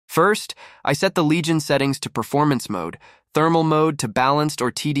First, I set the Legion settings to performance mode, thermal mode to balanced or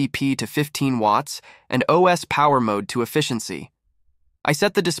TDP to 15 watts, and OS power mode to efficiency. I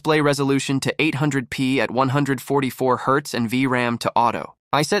set the display resolution to 800p at 144 Hz and VRAM to auto.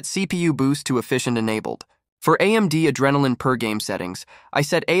 I set CPU boost to efficient enabled. For AMD Adrenalin per game settings, I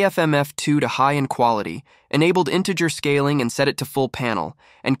set AFMF2 to high in quality, enabled integer scaling and set it to full panel,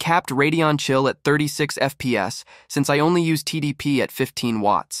 and capped Radeon Chill at 36 FPS since I only use TDP at 15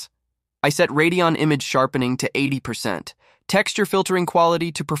 watts. I set Radeon image sharpening to 80%, texture filtering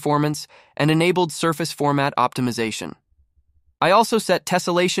quality to performance, and enabled surface format optimization. I also set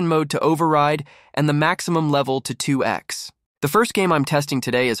tessellation mode to override and the maximum level to 2x. The first game I'm testing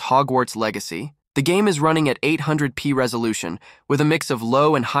today is Hogwarts Legacy. The game is running at 800p resolution with a mix of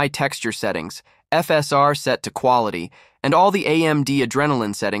low and high texture settings, FSR set to quality, and all the AMD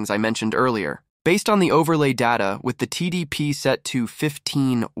Adrenalin settings I mentioned earlier. Based on the overlay data with the TDP set to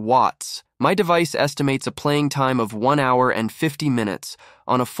 15 watts, my device estimates a playing time of 1 hour and 50 minutes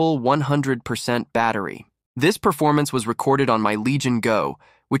on a full 100% battery. This performance was recorded on my Legion Go,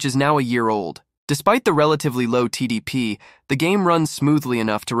 which is now a year old. Despite the relatively low TDP, the game runs smoothly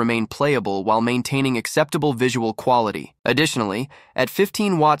enough to remain playable while maintaining acceptable visual quality. Additionally, at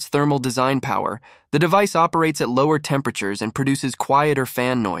 15 watts thermal design power, the device operates at lower temperatures and produces quieter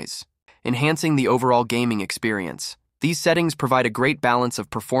fan noise, enhancing the overall gaming experience. These settings provide a great balance of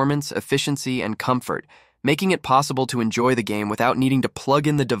performance, efficiency, and comfort, making it possible to enjoy the game without needing to plug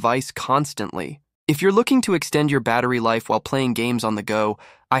in the device constantly. If you're looking to extend your battery life while playing games on the go,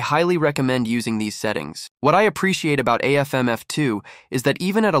 I highly recommend using these settings. What I appreciate about AFMF2 is that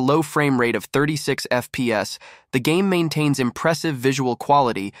even at a low frame rate of 36 FPS, the game maintains impressive visual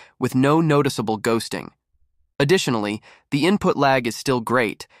quality with no noticeable ghosting. Additionally, the input lag is still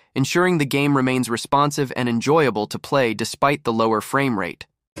great, ensuring the game remains responsive and enjoyable to play despite the lower frame rate.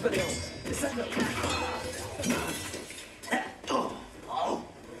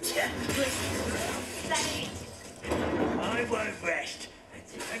 I won't rest.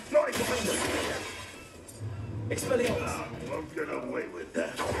 I won't get away with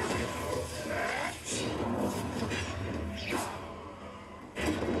that.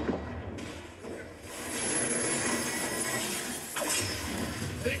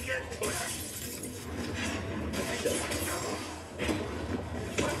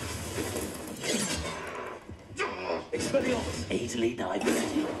 Easily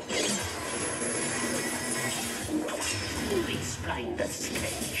diverted. Explain the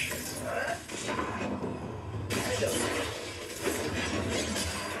sketch.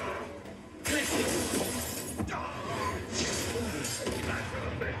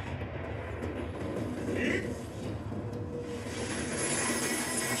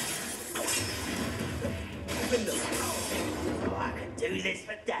 Oh, I can do this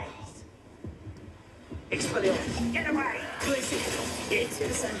for days. Expelliarmus. Get away!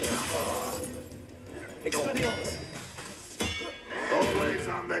 Expelliarmus. Always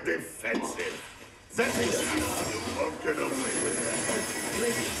on the defensive. You won't get away with that.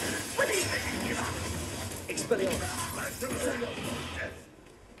 Expelliarmus.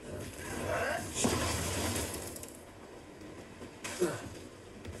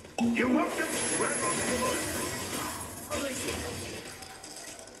 You won't get away.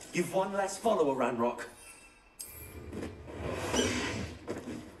 You've one less follower, Ranrock.